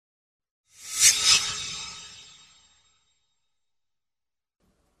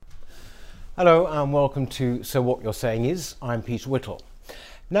Hello and welcome to So What You're Saying Is. I'm Peter Whittle.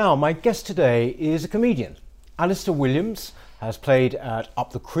 Now, my guest today is a comedian. Alistair Williams has played at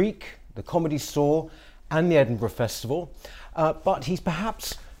Up the Creek, the Comedy Store and the Edinburgh Festival, but he's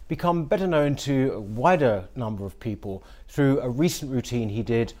perhaps become better known to a wider number of people through a recent routine he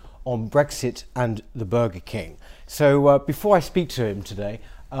did on Brexit and the Burger King. So before I speak to him today,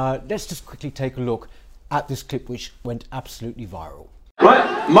 let's just quickly take a look at this clip which went absolutely viral.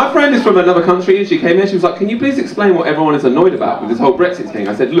 Right, my friend is from another country and she came in, she was like, can you please explain what everyone is annoyed about with this whole Brexit thing?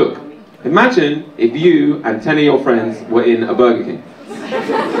 I said, look, imagine if you and 10 of your friends were in a Burger King.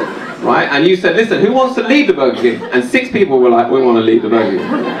 Right, and you said, listen, who wants to leave the Burger King? And 6 people were like, we want to leave the Burger King.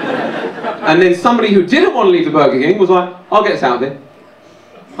 And then somebody who didn't want to leave the Burger King was like, I'll get us out of here.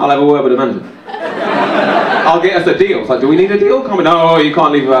 I'll have a word with the manager. I'll get us a deal. It's like, do we need a deal? Come on, no, you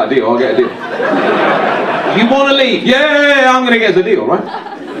can't leave without a deal, I'll get a deal. You want to leave? Yeah, I'm going to get us a deal, right?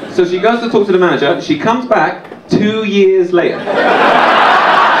 So she goes to talk to the manager. She comes back 2 years later.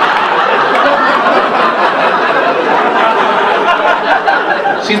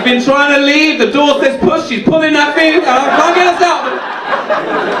 She's been trying to leave. The door says push. She's pulling that thing. I can't get us out.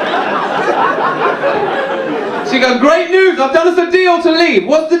 She goes, great news. I've done us a deal to leave.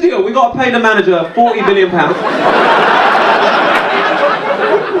 What's the deal? We've got to pay the manager £40 billion.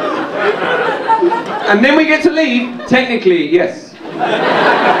 And then we get to leave, technically, yes.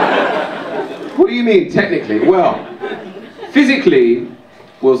 What do you mean, technically? Well, physically,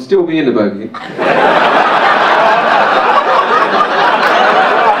 we'll still be in the Burger King. But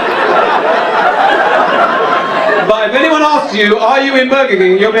if anyone asks you, are you in Burger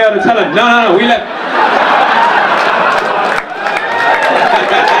King, you'll be able to tell them, no, we left.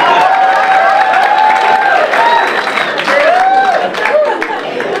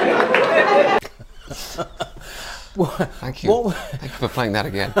 Thank you. Thank you for playing that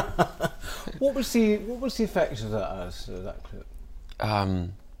again. What was the effect of that clip? I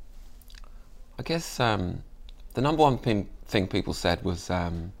guess the number one thing people said was,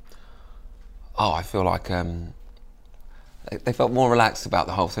 oh, I feel like they felt more relaxed about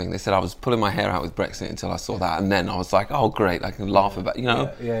the whole thing. They said I was pulling my hair out with Brexit until I saw that, and then I was like, oh great, I can laugh about, you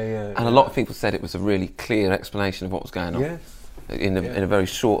know. Yeah. And a lot of people said it was a really clear explanation of what was going on. Yes. In a very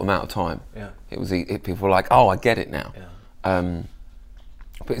short amount of time. Yeah. People were like, oh, I get it now. Yeah.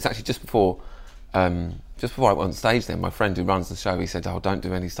 But it's actually just before I went on stage then, my friend who runs the show, he said, oh, don't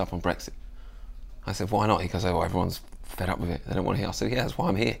do any stuff on Brexit. I said, why not? He goes, oh, everyone's fed up with it. They don't want to hear. I said, yeah, that's why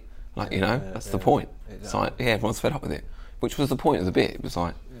I'm here. Like, you know, that's the point. Exactly. It's like, yeah, everyone's fed up with it. Which was the point of the bit. It was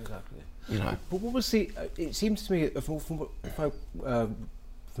like, exactly. You know. But what was the, it seems to me, from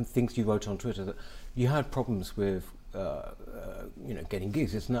things you wrote on Twitter, that you had problems with getting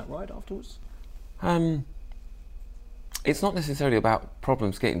gigs, isn't that right, afterwards? It's not necessarily about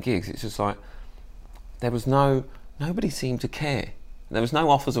problems getting gigs, it's just like, nobody seemed to care. There was no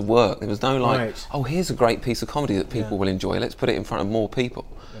offers of work, there was no like, right. Oh, here's a great piece of comedy that people will enjoy, let's put it in front of more people.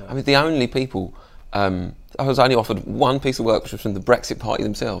 Yeah. I mean, the only people, I was only offered one piece of work, which was from the Brexit Party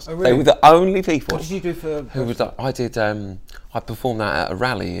themselves. Oh, really? They were the only people. What did you do for... I performed that at a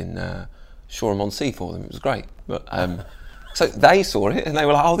rally in Shoreham-on-Sea for them, it was great. But, so they saw it and they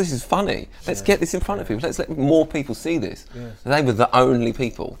were like, oh, this is funny. Let's get this in front of people. Let's let more people see this. Yes. They were the only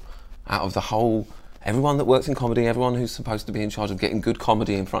people out of the whole, everyone that works in comedy, everyone who's supposed to be in charge of getting good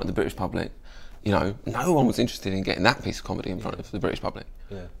comedy in front of the British public. You know, no one was interested in getting that piece of comedy in front of the British public.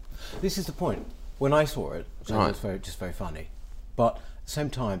 Yeah. This is the point. When I saw it, it was just very funny. But at the same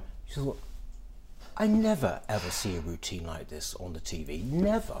time, you thought, I never ever see a routine like this on the TV.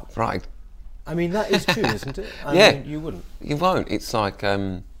 Never. Right. I mean, that is true, isn't it? I mean, you wouldn't. You won't. It's like,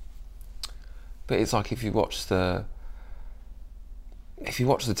 but it's like if you watch the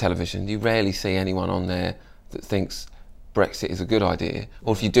television, you rarely see anyone on there that thinks Brexit is a good idea.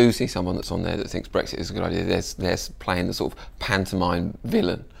 Or if you do see someone that's on there that thinks Brexit is a good idea, they're playing the sort of pantomime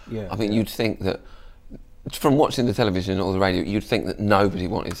villain. Yeah, I mean, you'd think that, from watching the television or the radio, you'd think that nobody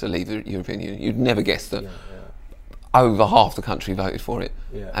wanted to leave the European Union. You'd never guess that. Over half the country voted for it,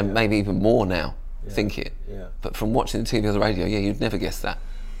 and maybe even more now think it. Yeah. But from watching the TV or the radio, you'd never guess that.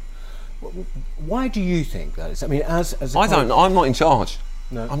 Why do you think that is? I mean, as a I'm not in charge.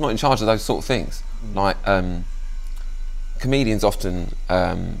 No. I'm not in charge of those sort of things. Like comedians often,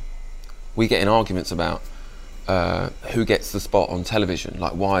 we get in arguments about who gets the spot on television.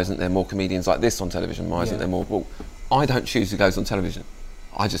 Like, why isn't there more comedians like this on television? Why isn't there more? Well, I don't choose who goes on television.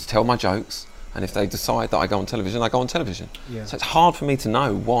 I just tell my jokes. And if they decide that I go on television, I go on television. Yeah. So it's hard for me to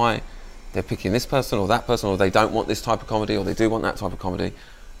know why they're picking this person or that person, or they don't want this type of comedy, or they do want that type of comedy.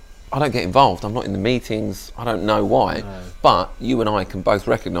 I don't get involved. I'm not in the meetings. I don't know why. No. But you and I can both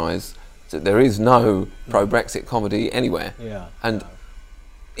recognise So there is no pro-Brexit comedy anywhere. Yeah. And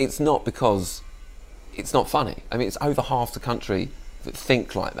it's not because it's not funny. I mean, it's over half the country that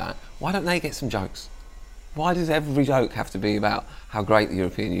think like that. Why don't they get some jokes? Why does every joke have to be about how great the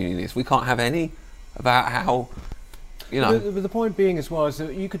European Union is? We can't have any about how, you know. But the point being as well is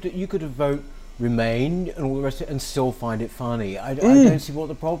that you could vote Remain and all the rest of it and still find it funny. I don't see what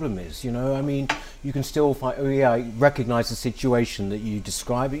the problem is, you know. I mean, you can still find, I recognise the situation that you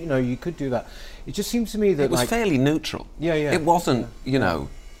describe, you know, you could do that. It just seems to me that it was fairly neutral. Yeah. It wasn't, you know,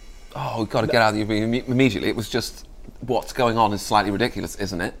 oh, we've got to get out of the European immediately. It was just, what's going on is slightly ridiculous,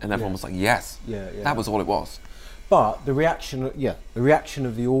 isn't it? And everyone was like, yes. That was all it was. But the reaction, the reaction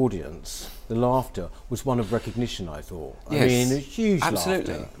of the audience, the laughter, was one of recognition, I thought. Yes, I mean, a huge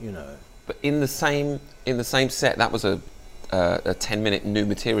absolutely. laughter, you know. But in the same set, that was a 10-minute new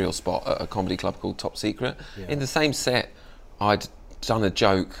material spot at a comedy club called Top Secret. Yeah. In the same set, I'd done a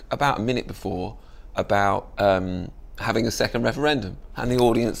joke about a minute before about having a second referendum, and the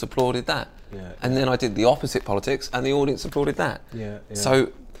audience applauded that. Yeah, and then I did the opposite politics, and the audience applauded that.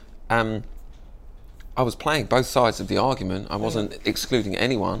 So I was playing both sides of the argument. I wasn't excluding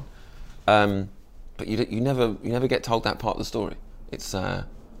anyone, but you never get told that part of the story. It's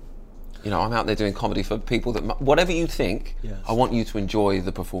you know, I'm out there doing comedy for people that, whatever you think, I want you to enjoy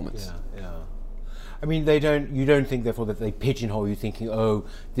the performance. Yeah. I mean, you don't think therefore that they pigeonhole you thinking, oh,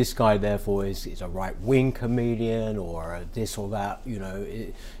 this guy therefore is a right-wing comedian or this or that, you know.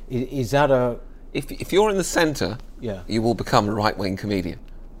 Is that a... If you're in the centre, you will become a right-wing comedian.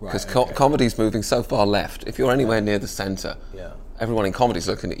 Because comedy's moving so far left. If you're anywhere near the centre, everyone in comedy's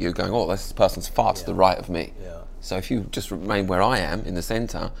looking at you going, oh, this person's far to the right of me. So if you just remain where I am, in the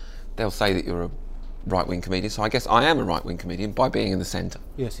centre, they'll say that you're a right-wing comedian. So I guess I am a right-wing comedian by being in the centre.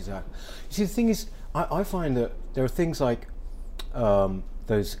 Yes, exactly. You see, the thing is, I find that there are things like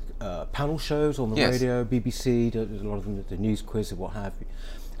those panel shows on the radio, BBC, there's a lot of them, the news quiz and what have you.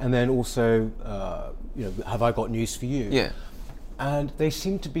 And then also, you know, Have I Got News for You? Yeah. And they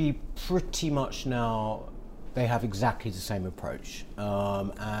seem to be pretty much now, they have exactly the same approach.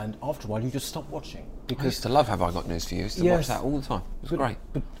 And after a while, you just stop watching. I used to love Have I Got News for You. I used to watch that all the time. It was great.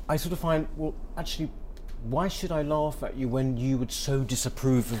 But I sort of find, well, actually, why should I laugh at you when you would so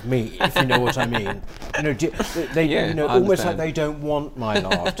disapprove of me, if you know what I mean? You know, you know, almost like they don't want my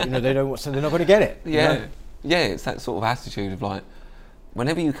laughter. You know, they don't want, so they're not going to get it. Yeah, you know? Yeah. It's that sort of attitude of like,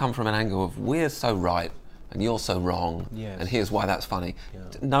 whenever you come from an angle of we're so right and you're so wrong, and here's why that's funny,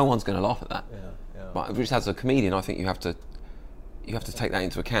 no one's going to laugh at that. But just as a comedian, I think you have to take that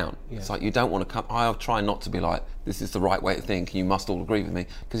into account. It's like you don't want to come. I'll try not to be like, this is the right way to think. You must all agree with me,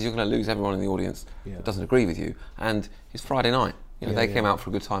 because you're going to lose everyone in the audience that doesn't agree with you. And it's Friday night. You know, they came out for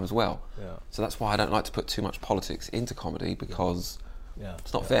a good time as well. So that's why I don't like to put too much politics into comedy, because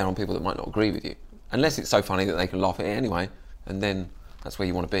it's not fair on people that might not agree with you, unless it's so funny that they can laugh at it anyway. And then that's where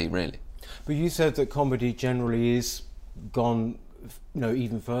you want to be, really. But you said that comedy generally is gone, you know,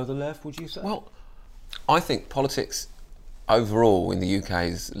 even further left. Would you say? Well, I think politics overall in the UK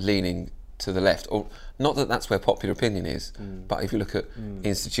is leaning to the left, or not that that's where popular opinion is, but if you look at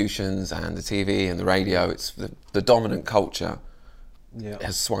institutions and the TV and the radio, it's the dominant culture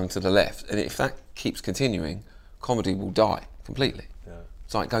has swung to the left, and if that keeps continuing, comedy will die completely.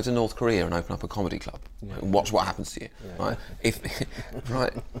 It's like go to North Korea and open up a comedy club and watch what happens to you. Right?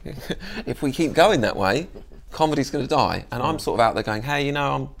 If we keep going that way, comedy's going to die. And I'm sort of out there going, hey, you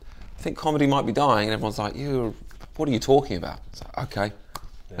know, I think comedy might be dying, and everyone's like, what are you talking about? It's like, okay,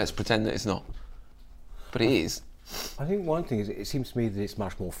 let's pretend that it's not. But it is. I think one thing is, it seems to me that it's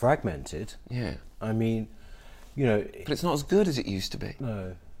much more fragmented. Yeah. I mean, you know... But it's not as good as it used to be.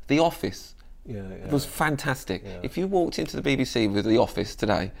 No. The Office was fantastic. If you walked into the BBC with The Office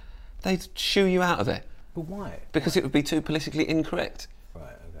today, they'd shoo you out of there. But why? Because it would be too politically incorrect. Right,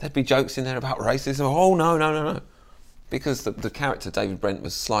 okay. There'd be jokes in there about racism. Oh, no. Because the character, David Brent,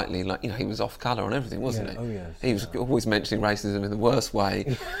 was slightly like, you know, he was off colour on everything, wasn't he? Oh, yes. He was always mentioning racism in the worst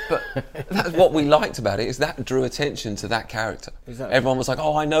way. But that's what we liked about it, is that drew attention to that character. Exactly. Everyone was like,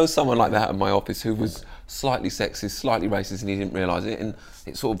 oh, I know someone like that in my office who was slightly sexist, slightly racist, and he didn't realise it. And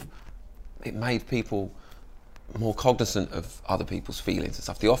it made people more cognizant of other people's feelings and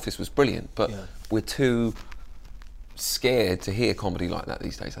stuff. The Office was brilliant, but we're too scared to hear comedy like that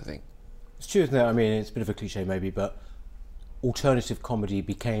these days, I think. It's true, isn't it? I mean, it's a bit of a cliche maybe, but alternative comedy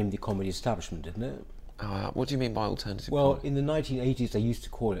became the comedy establishment, didn't it? What do you mean by alternative comedy? Well, comedy? in the 1980s, they used to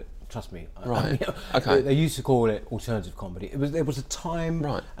call it, trust me. Right. Okay. They used to call it alternative comedy. There was a time,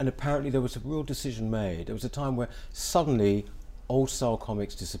 right, and apparently there was a real decision made. There was a time where suddenly old style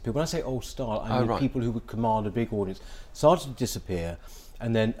comics disappeared. When I say old style, I mean people who would command a big audience started to disappear,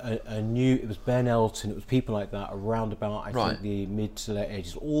 and then a new, it was Ben Elton, it was people like that around about I think the mid to late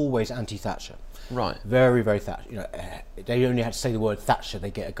 80s, always anti-Thatcher. Right. Very, very Thatcher. You know, they only had to say the word Thatcher, they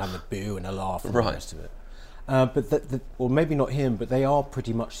get a kind of boo and a laugh and the rest of it. But well, maybe not him, but they are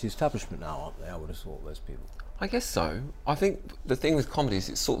pretty much the establishment now, aren't they? I would have thought, those people. I guess so. I think the thing with comedy is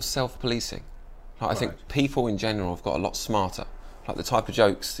it's sort of self-policing. Like, I think people in general have got a lot smarter. Like the type of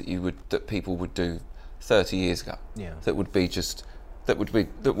jokes that people would do 30 years ago, that were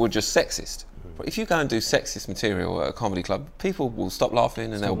just sexist. But if you go and do sexist material at a comedy club, people will stop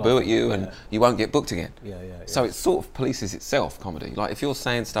laughing and they'll boo at you, and you won't get booked again. So it sort of polices itself, comedy. Like if you're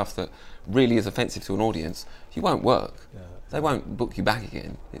saying stuff that really is offensive to an audience, you won't work. They won't book you back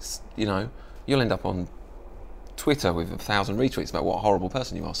again. It's, you know, you'll end up on Twitter with 1,000 retweets about what a horrible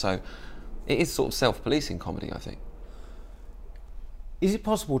person you are. So it is sort of self-policing comedy, I think. Is it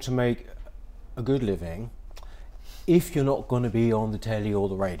possible to make a good living if you're not going to be on the telly or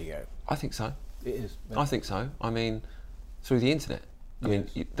the radio? I think so. It is. I think so. I mean, through the internet. I mean,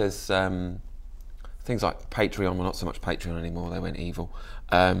 there's things like Patreon. Well, not so much Patreon anymore. They went evil.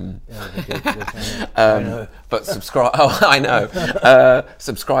 But subscribe. Oh, I know.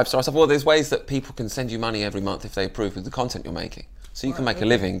 Subscribe. So I said, well, there's ways that people can send you money every month if they approve of the content you're making. So you can make a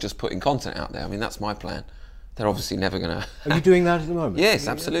living just putting content out there. I mean, that's my plan. They're obviously never going to... Are you doing that at the moment? Yes,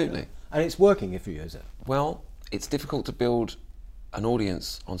 absolutely. And it's working for you, is it? Well, it's difficult to build an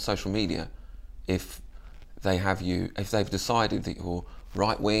audience on social media if they've decided that you're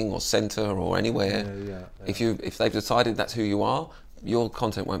right wing or centre or anywhere. If they've decided that's who you are, your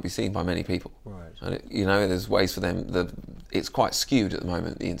content won't be seen by many people. Right. And you know, there's ways for them. It's quite skewed at the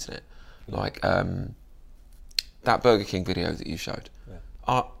moment, the internet. Like that Burger King video that you showed.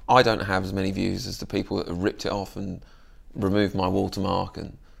 I don't have as many views as the people that have ripped it off and removed my watermark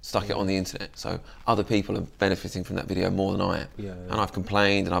and stuck it on the internet. So other people are benefiting from that video more than I am. And I've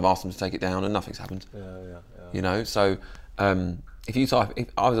complained and I've asked them to take it down and nothing's happened. You know, so if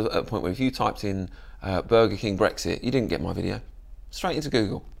I was at a point where if you typed in Burger King Brexit, you didn't get my video. Straight into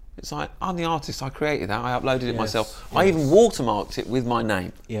Google. It's like, I'm the artist, I created that, I uploaded it myself. I even watermarked it with my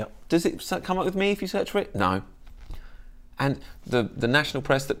name. Does it come up with me if you search for it? No. And the national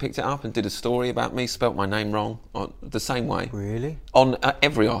press that picked it up and did a story about me spelt my name wrong the same way. Really? On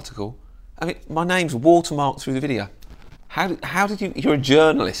every article. I mean, my name's watermarked through the video. How did you? You're a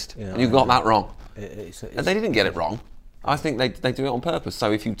journalist and you got that wrong. And they didn't get it wrong. I think they do it on purpose.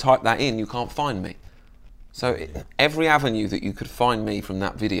 So if you type that in, you can't find me. So every avenue that you could find me from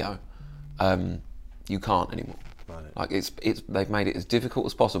that video, you can't anymore. Like they've made it as difficult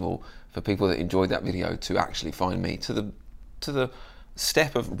as possible for people that enjoyed that video to actually find me, to the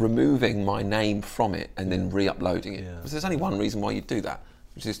step of removing my name from it and then re-uploading it. Because there's only one reason why you'd do that,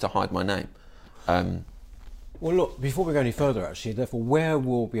 which is to hide my name. Well, look, before we go any further, actually, therefore,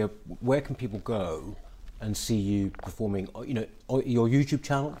 where can people go and see you performing? You know, your YouTube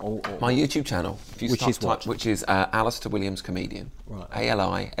channel, or my YouTube channel, which is Alistair Williams Comedian,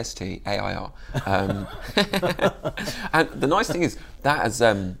 ALISTAIR. And the nice thing is that has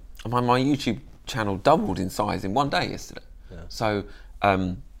my YouTube channel doubled in size in one day yesterday. So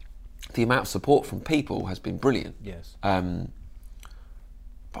the amount of support from people has been brilliant.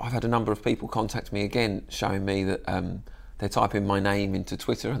 But I've had a number of people contact me again, showing me that they're typing my name into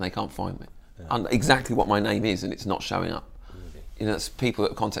Twitter and they can't find me. And exactly what my name is, and it's not showing up. You know, it's people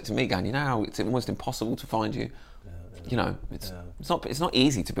that are contacting me going, you know, it's almost impossible to find you. You know, it's not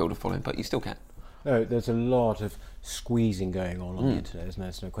easy to build a following, but you still can. No, there's a lot of squeezing going on the internet.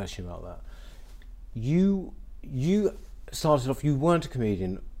 There's no question about that. You started off. You weren't a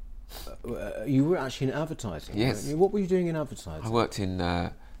comedian. You were actually in advertising. Yes. Right? What were you doing in advertising? I worked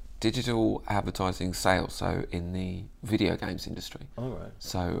in digital advertising sales, so in the video games industry. All right.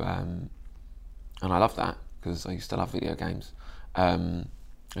 So, and I loved that because I used to love video games. Yeah,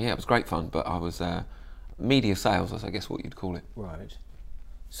 it was great fun, but I was media sales, as I guess what you'd call it. Right.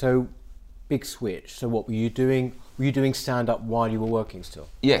 So, big switch. So what were you doing? Were you doing stand-up while you were working still?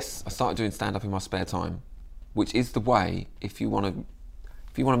 Yes, I started doing stand-up in my spare time, which is the way if you want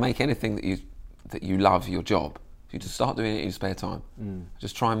to make anything that you love your job, you just start doing it in your spare time.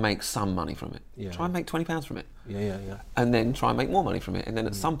 Just try and make some money from it. Try and make £20 from it. And then try and make more money from it. And then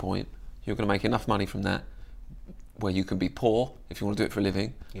at some point, you're going to make enough money from that where you can be poor if you want to do it for a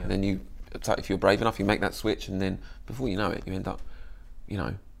living. And then if you're brave enough, you make that switch, and then before you know it, you end up, you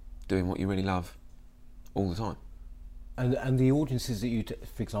know, doing what you really love all the time. And the audiences that you,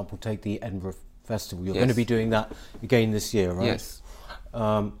 for example, take the Edinburgh Festival, you're going to be doing that again this year, right? Yes.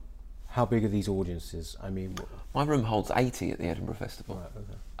 How big are these audiences? I mean, my room holds 80 at the Edinburgh Festival. Right,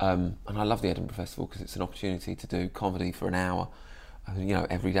 okay. And I love the Edinburgh Festival because it's an opportunity to do comedy for an hour, you know,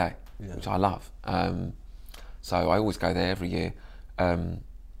 every day, which I love. So I always go there every year. I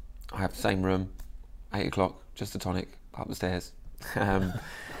have the same room, 8 o'clock, just a tonic, up the stairs.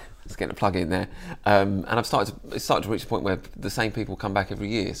 Just getting a plug in there. And it's started to reach a point where the same people come back every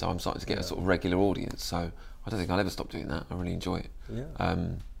year, so I'm starting to get a sort of regular audience. So I don't think I'll ever stop doing that. I really enjoy it. Yeah.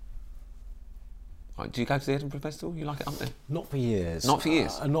 Do you go to the Edinburgh Festival? You like it up there? Not for years. Not for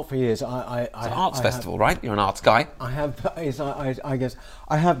years? Not for years. It's an arts festival, right? You're an arts guy. I guess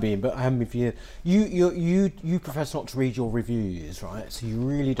I have been, but I haven't been for years. You profess not to read your reviews, right? So you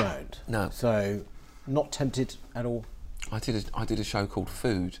really don't. No. So, not tempted at all. I did a show called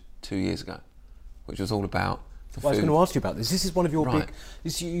Food 2 years ago, which was all about the food. I was going to ask you about this. This is one of your Right.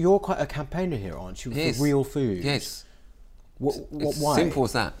 You're quite a campaigner here, aren't you? Yes. For real food. Yes. Why? Simple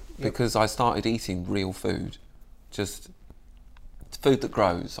as that. Because I started eating real food, just food that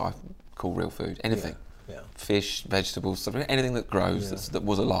grows. I call real food anything, fish, vegetables, stuff, anything that grows that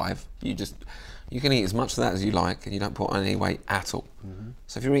was alive. You can eat as much of that as you like, and you don't put on any weight at all.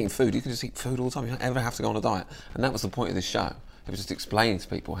 So if you're eating food, you can just eat food all the time. You don't ever have to go on a diet. And that was the point of this show. It was just explaining to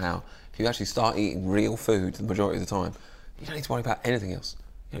people how if you actually start eating real food the majority of the time, you don't need to worry about anything else.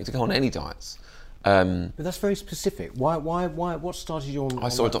 You don't need to go on any diets. But that's very specific. Why? What started you on? I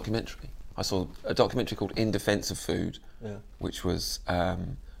saw a documentary. I saw a documentary called In Defence of Food, which was by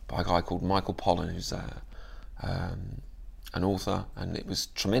a guy called Michael Pollan, who's an author, and it was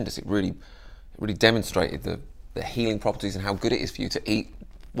tremendous. It really demonstrated the healing properties and how good it is for you to eat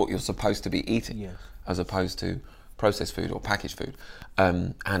what you're supposed to be eating, as opposed to processed food or packaged food.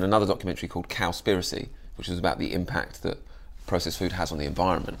 And another documentary called Cowspiracy, which was about the impact that processed food has on the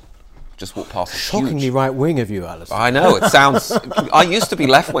environment. Just walked past. Shockingly right wing of you, Alistair. I know, it sounds. I used to be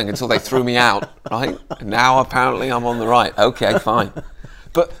left wing until they threw me out, right? Now apparently I'm on the right. Okay, fine.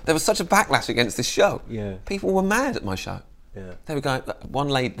 But there was such a backlash against this show. Yeah. People were mad at my show. Yeah. They were going.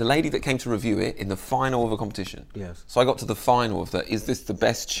 The lady that came to review it in the final of a competition. Yes. So I got to the final of is this the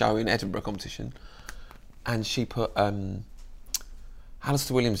best show in Edinburgh competition? And she put,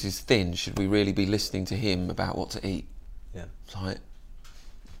 Alistair Williams is thin. Should we really be listening to him about what to eat? Yeah. It's like,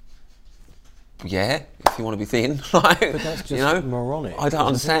 yeah, if you want to be thin, like, but that's just moronic. I don't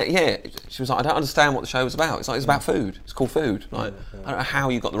understand. Yeah, she was like, I don't understand what the show was about. It's like it's about food. It's called Food. Like, I don't know how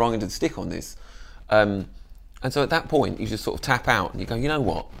you got the wrong end of the stick on this. And so at that point, you just sort of tap out and you go, you know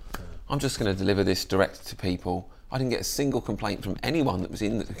what? I'm just going to deliver this direct to people. I didn't get a single complaint from anyone that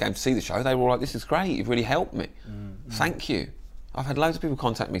came to see the show. They were all like, this is great. You've really helped me. Thank you. I've had loads of people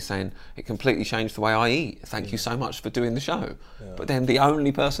contact me saying it completely changed the way I eat. Thank you so much for doing the show. But then the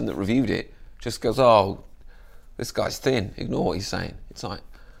only person that reviewed it just goes, oh, this guy's thin. Ignore what he's saying. It's like,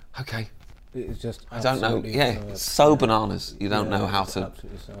 okay. It's just I don't know. Yeah, it's so bananas. You don't know how to.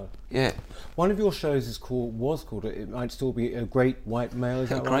 Yeah. One of your shows was called. It might still be A Great White Male. Is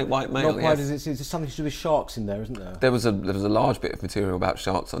that right? Great White Male. Not quite. Yes. There's something to do with sharks in there, isn't there? There was a large bit of material about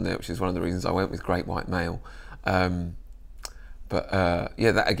sharks on there, which is one of the reasons I went with Great White Male. That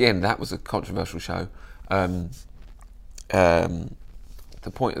was a controversial show. The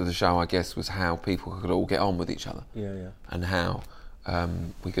point of the show, I guess, was how people could all get on with each other. And how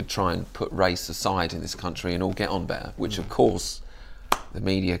we could try and put race aside in this country and all get on better, which of course the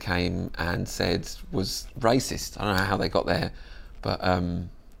media came and said was racist. I don't know how they got there, but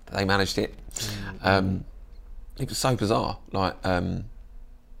they managed it. It was so bizarre. Like,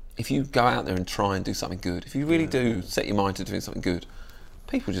 if you go out there and try and do something good, if you really do set your mind to doing something good,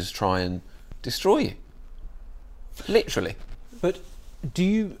 people just try and destroy you. Literally. But do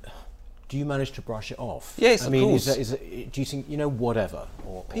you manage to brush it off? Yes, I mean, of course. Do you think, whatever?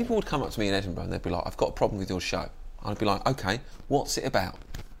 People would come up to me in Edinburgh and they'd be like, I've got a problem with your show. I'd be like, okay, what's it about?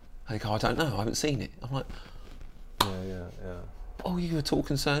 And they go, I don't know, I haven't seen it. I'm like, oh, you were at all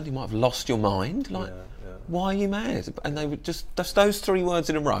concerned? You might have lost your mind. Like, why are you mad? And they would just those three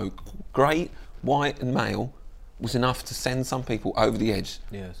words in a row, great, white and male, was enough to send some people over the edge.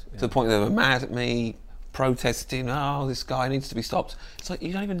 To the point that they were mad at me, protesting, oh, this guy needs to be stopped. It's like,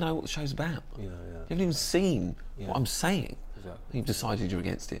 you don't even know what the show's about. You haven't even seen what I'm saying. Exactly. You've decided you're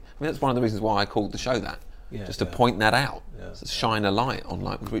against it. I mean, that's one of the reasons why I called the show that. Just to point that out. To shine a light on,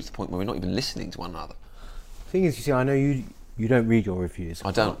 like, we've reached the point where we're not even listening to one another. The thing is, you see, I know you don't read your reviews.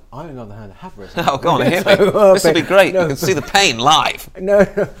 I don't. I, on the other hand, have read. Oh, go on, hit me. This will be great. You can see the pain live. No.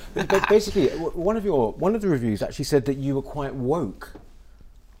 But basically, one of the reviews actually said that you were quite woke.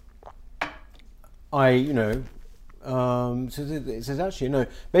 So it says actually,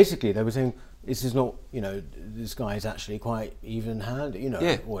 basically they were saying this is not, this guy is actually quite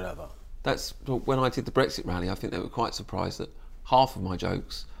even-handed, whatever. That's when I did the Brexit rally. I think they were quite surprised that half of my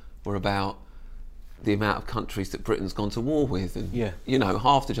jokes were about the amount of countries that Britain's gone to war with, and you know,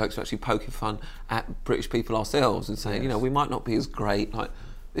 half the jokes were actually poking fun at British people ourselves and saying, you know, we might not be as great. Like,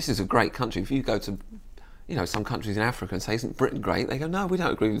 this is a great country. If you go to, you know, some countries in Africa and say, isn't Britain great? They go, no, we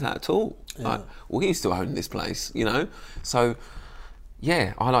don't agree with that at all. Like, we used to own this place, you know. So,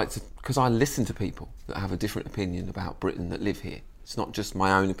 yeah, I like to, because I listen to people that have a different opinion about Britain that live here. It's not just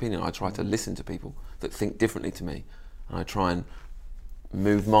my own opinion. I try to listen to people that think differently to me, and I try and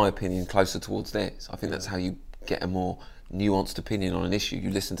move my opinion closer towards theirs. I think that's how you get a more nuanced opinion on an issue. You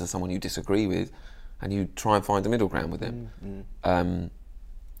listen to someone you disagree with and you try and find a middle ground with them.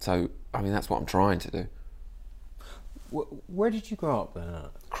 So, I mean, that's what I'm trying to do. Where did you grow up then?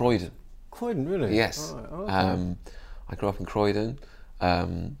 Croydon. Croydon, really? Yes. Oh, okay. I grew up in Croydon,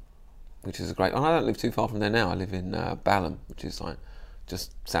 which is a great... And I don't live too far from there now. I live in Balham, which is like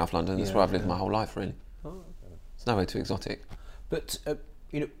just South London. That's where I've lived my whole life, really. Oh, okay. It's nowhere too exotic. But,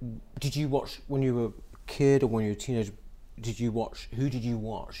 you know, did you watch, when you were a kid or when you were a teenager, who did you watch?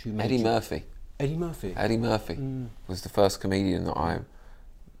 Eddie Murphy. Eddie Murphy? Eddie Murphy was the first comedian that I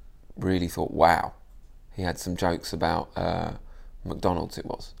really thought, wow. He had some jokes about McDonald's, it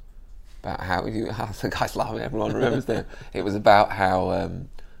was. About how the guy's laughing, everyone remembers them. It was about how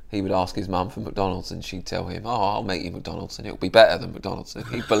he would ask his mum for McDonald's and she'd tell him, oh, I'll make you McDonald's and it'll be better than McDonald's. And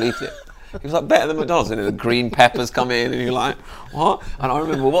he believed it. He was like, better than McDonald's. And then the green peppers come in and you're like, what? And I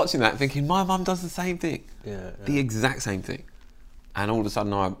remember watching that thinking, my mum does the same thing. The exact same thing. And all of a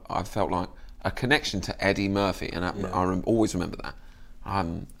sudden I felt like a connection to Eddie Murphy, and I always remember that.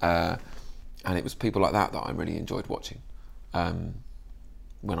 And it was people like that I really enjoyed watching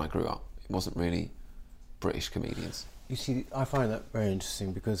when I grew up. It wasn't really British comedians. You see, I find that very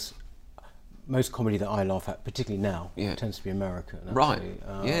interesting because most comedy that I laugh at, particularly now, tends to be American. Actually.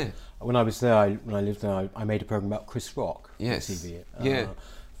 Right. When I was there, when I lived there, I made a program about Chris Rock on TV.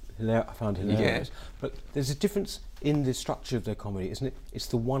 I found it hilarious. But there's a difference in the structure of their comedy, isn't it? It's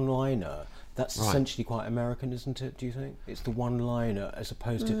the one-liner. That's essentially quite American, isn't it, do you think? It's the one-liner as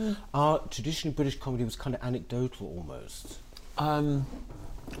opposed to... Our traditionally British comedy was kind of anecdotal almost. I'm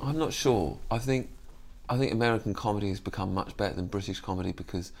not sure. I think American comedy has become much better than British comedy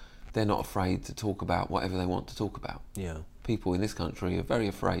because they're not afraid to talk about whatever they want to talk about. Yeah. People in this country are very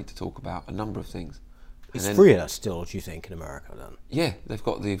afraid to talk about a number of things. It's freer still, do you think, in America then? Yeah, they've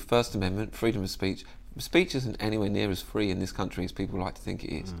got the First Amendment, freedom of speech. Speech isn't anywhere near as free in this country as people like to think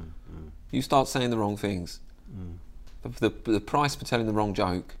it is. You start saying the wrong things, the price for telling the wrong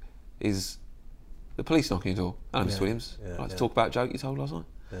joke is the police knocking your door. Hello, Mr. Williams. I'd like to talk about a joke you told last night.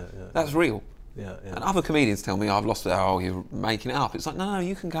 That's real. And other comedians tell me, I've lost it, oh, you're making it up. It's like, no,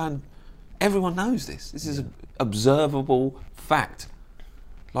 you can go and... Everyone knows this. This is an observable fact.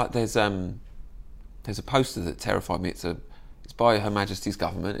 Like there's a poster that terrified me. It's by Her Majesty's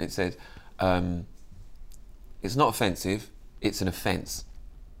government. It said, it's not offensive, it's an offence.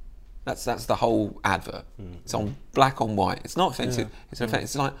 That's the whole advert. It's on black on white. It's not offensive, it's an offence.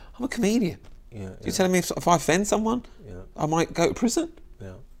 It's like, I'm a comedian. You're telling me if I offend someone, I might go to prison?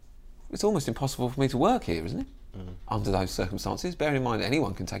 It's almost impossible for me to work here, isn't it? Under those circumstances. Bearing in mind that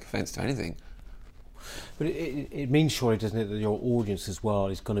anyone can take offence to anything. But it means surely, doesn't it, that your audience as well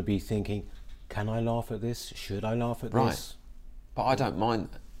is going to be thinking, can I laugh at this? Should I laugh at this? But I don't mind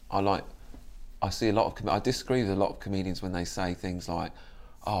that. I see a lot of... I disagree with a lot of comedians when they say things like,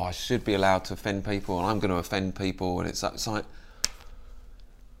 oh, I should be allowed to offend people and I'm going to offend people, and it's like...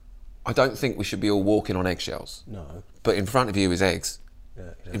 I don't think we should be all walking on eggshells. No. But in front of you is eggs.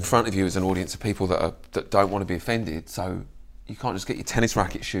 In front of you is an audience of people that don't want to be offended, so you can't just get your tennis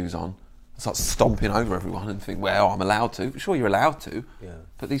racket shoes on and start stomping over everyone and think, well, I'm allowed to. Sure, you're allowed to,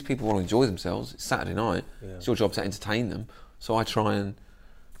 but these people want to enjoy themselves. It's Saturday night. It's your job to entertain them. So I try and,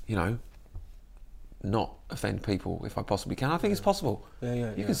 not offend people if I possibly can. I think it's possible.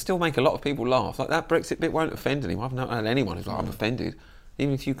 You can still make a lot of people laugh. Like that Brexit bit won't offend anyone. I've not had anyone who's like, I'm offended.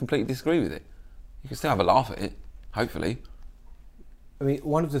 Even if you completely disagree with it, you can still have a laugh at it, hopefully. I mean,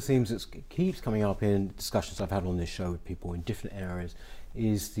 one of the themes that keeps coming up in discussions I've had on this show with people in different areas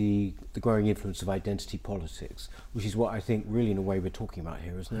is the growing influence of identity politics, which is what I think really in a way we're talking about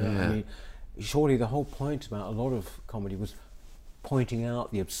here, isn't it? I mean, surely the whole point about a lot of comedy was pointing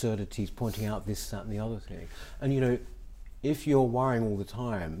out the absurdities, pointing out this, that and the other thing. And if you're worrying all the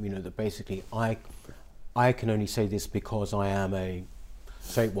time, that basically I can only say this because I am a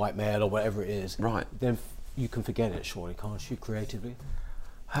straight white male or whatever it is, right? Then you can forget it, surely, can't you, creatively?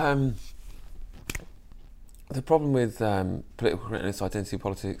 The problem with political correctness, identity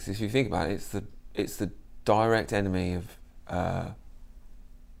politics, if you think about it, it's the direct enemy of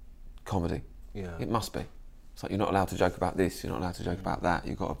comedy. Yeah. It must be. It's like you're not allowed to joke about this, you're not allowed to joke about that,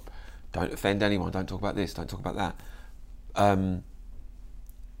 you've got to, don't offend anyone, don't talk about this, don't talk about that.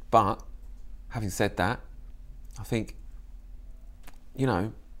 But, having said that, I think, you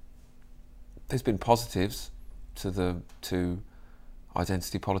know, there's been positives to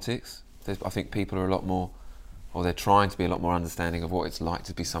identity politics. I think people are a lot more, or they're trying to be a lot more understanding of what it's like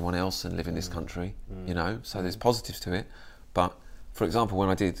to be someone else and live in this country, you know, so there's positives to it. But, for example, when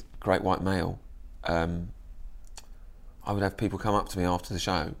I did Great White Male, I would have people come up to me after the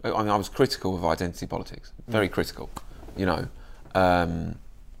show. I mean, I was critical of identity politics, very critical, you know,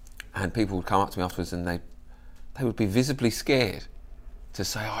 and people would come up to me afterwards and they would be visibly scared to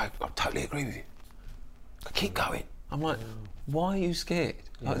say, oh, I totally agree with you. Keep going. I'm like, why are you scared?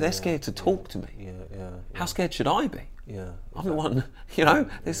 Like, they're scared to talk to me. How scared should I be? I'm the one, you know,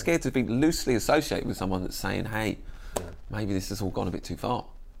 they're scared to be loosely associated with someone that's saying, hey, maybe this has all gone a bit too far.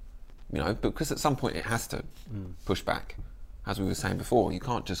 You know, because at some point it has to push back. As we were saying before, you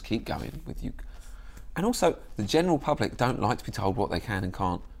can't just keep going with you. And also, the general public don't like to be told what they can and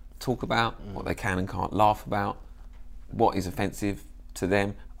can't talk about, what they can and can't laugh about, what is offensive to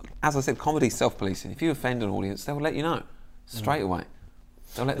them. As I said, comedy's self-policing. If you offend an audience, they'll let you know straight away.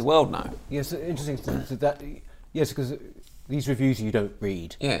 They'll let the world know. Yes, interesting that. Yes, because these reviews you don't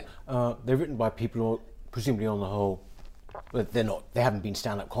read. Yeah. They're written by people who are presumably on the whole. But they're not. They haven't been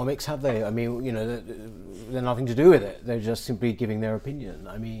stand-up comics, have they? I mean, you know, they're nothing to do with it. They're just simply giving their opinion.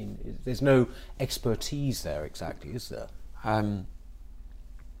 I mean, there's no expertise there exactly, is there? No,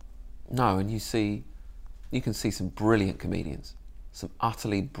 and you can see some brilliant comedians, some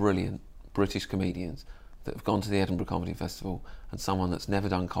utterly brilliant British comedians that have gone to the Edinburgh Comedy Festival, and someone that's never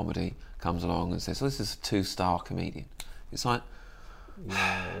done comedy comes along and says, "Oh, this is a 2-star comedian." It's like,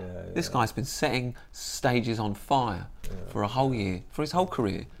 this guy's been setting stages on fire for a whole year, for his whole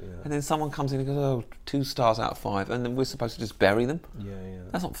career, and then someone comes in and goes, "Oh, 2 stars out of 5," and then we're supposed to just bury them.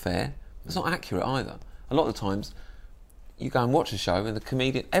 That's not fair. That's not accurate either. A lot of the times, you go and watch a show and the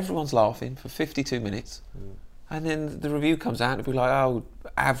comedian, everyone's laughing for 52 minutes, and then the review comes out and it'll be like, "Oh,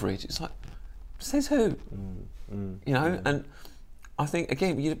 average." It's like, says who? You know, and I think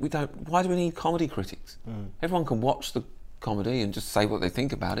again, we don't. Why do we need comedy critics? Everyone can watch the comedy and just say what they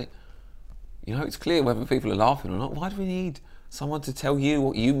think about it. You know, it's clear whether people are laughing or not. Why do we need someone to tell you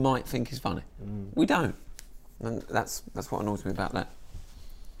what you might think is funny? We don't, and that's what annoys me about that.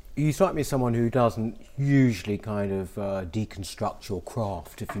 You strike me as someone who doesn't usually kind of deconstruct your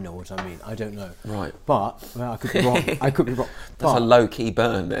craft, if you know what I mean. I don't know. Right. But, well, I could be wrong. I could be wrong. That's a low-key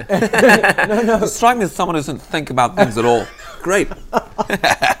burn there. No. You strike me as someone who doesn't think about things at all. Great.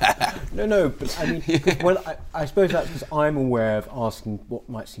 No, but I mean, well, I suppose that's because I'm aware of asking what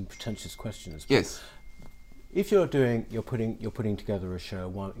might seem pretentious questions. Yes. If you're putting together a show,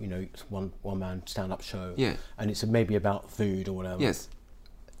 one man stand-up show, and it's maybe about food or whatever. Yes.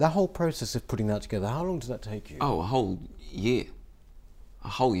 That whole process of putting that together, how long does that take you? Oh, a whole year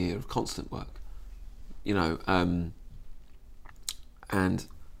of constant work. You know, and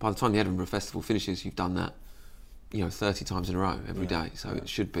by the time the Edinburgh Festival finishes, you've done that, 30 times in a row every day. So it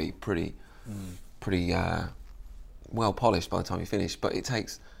should be pretty well polished by the time you finish. But it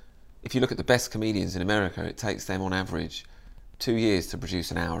takes, if you look at the best comedians in America, it takes them on average 2 years to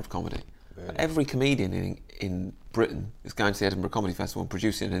produce an hour of comedy. But every comedian in Britain is going to the Edinburgh Comedy Festival and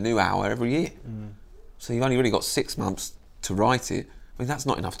producing a new hour every year. So you've only really got 6 months to write it. I mean, that's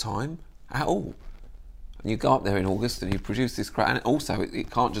not enough time at all. And you go up there in August and you produce this crowd, and also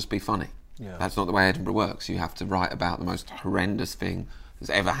it can't just be funny. That's not the way Edinburgh works. You have to write about the most horrendous thing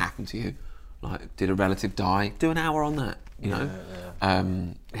that's ever happened to you. Like, did a relative die? Do an hour on that, you know?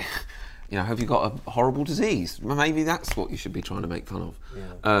 Have you got a horrible disease? Well, maybe that's what you should be trying to make fun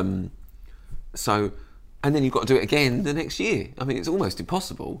of. So, and then you've got to do it again the next year. I mean, it's almost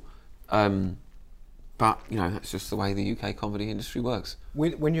impossible. But, that's just the way the UK comedy industry works.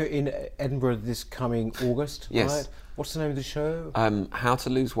 When you're in Edinburgh this coming August, yes. Right? What's the name of the show? How to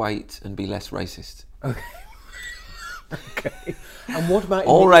Lose Weight and Be Less Racist. Okay. Okay. And what about...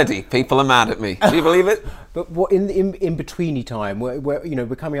 Already, people are mad at me. Do you believe it? But what in betweeny time, where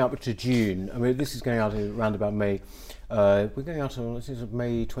we're coming up to June. I mean, this is going out around about May. We're going out on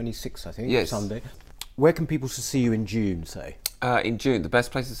May 26th, I think. Yes. Sunday. Where can people see you in June, say? In June, the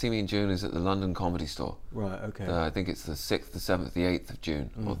best place to see me in June is at the London Comedy Store. Right, okay. I think it's the 6th, the 7th, the 8th of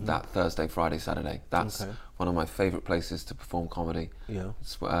June, or that Thursday, Friday, Saturday. That's one of my favourite places to perform comedy. Yeah.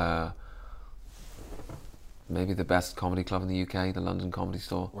 It's maybe the best comedy club in the UK, the London Comedy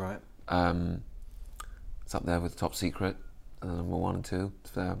Store. Right. It's up there with Top Secret, number 1 and 2.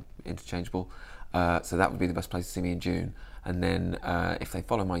 They're interchangeable. So that would be the best place to see me in June. And then if they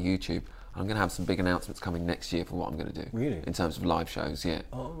follow my YouTube, I'm going to have some big announcements coming next year for what I'm going to do. Really? In terms of live shows, yeah.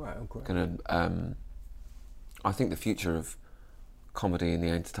 Oh, right, okay. I think the future of comedy in the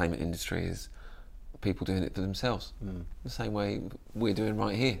entertainment industry is people doing it for themselves. The same way we're doing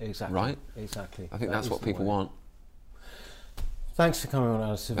right here. Exactly. Right? Exactly. I think that's what people want. Thanks for coming on,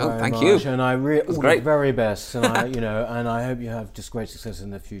 Alistair. Oh, very thank much. you. And I really all great. the very best. And I, and I hope you have just great success in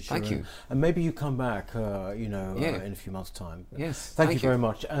the future. Thank you. And maybe you come back, in a few months' time. Yes. Thank you very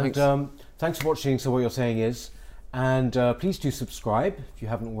much. And thanks for watching. So What You're Saying Is, and please do subscribe if you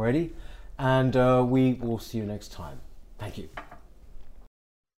haven't already. And we will see you next time. Thank you.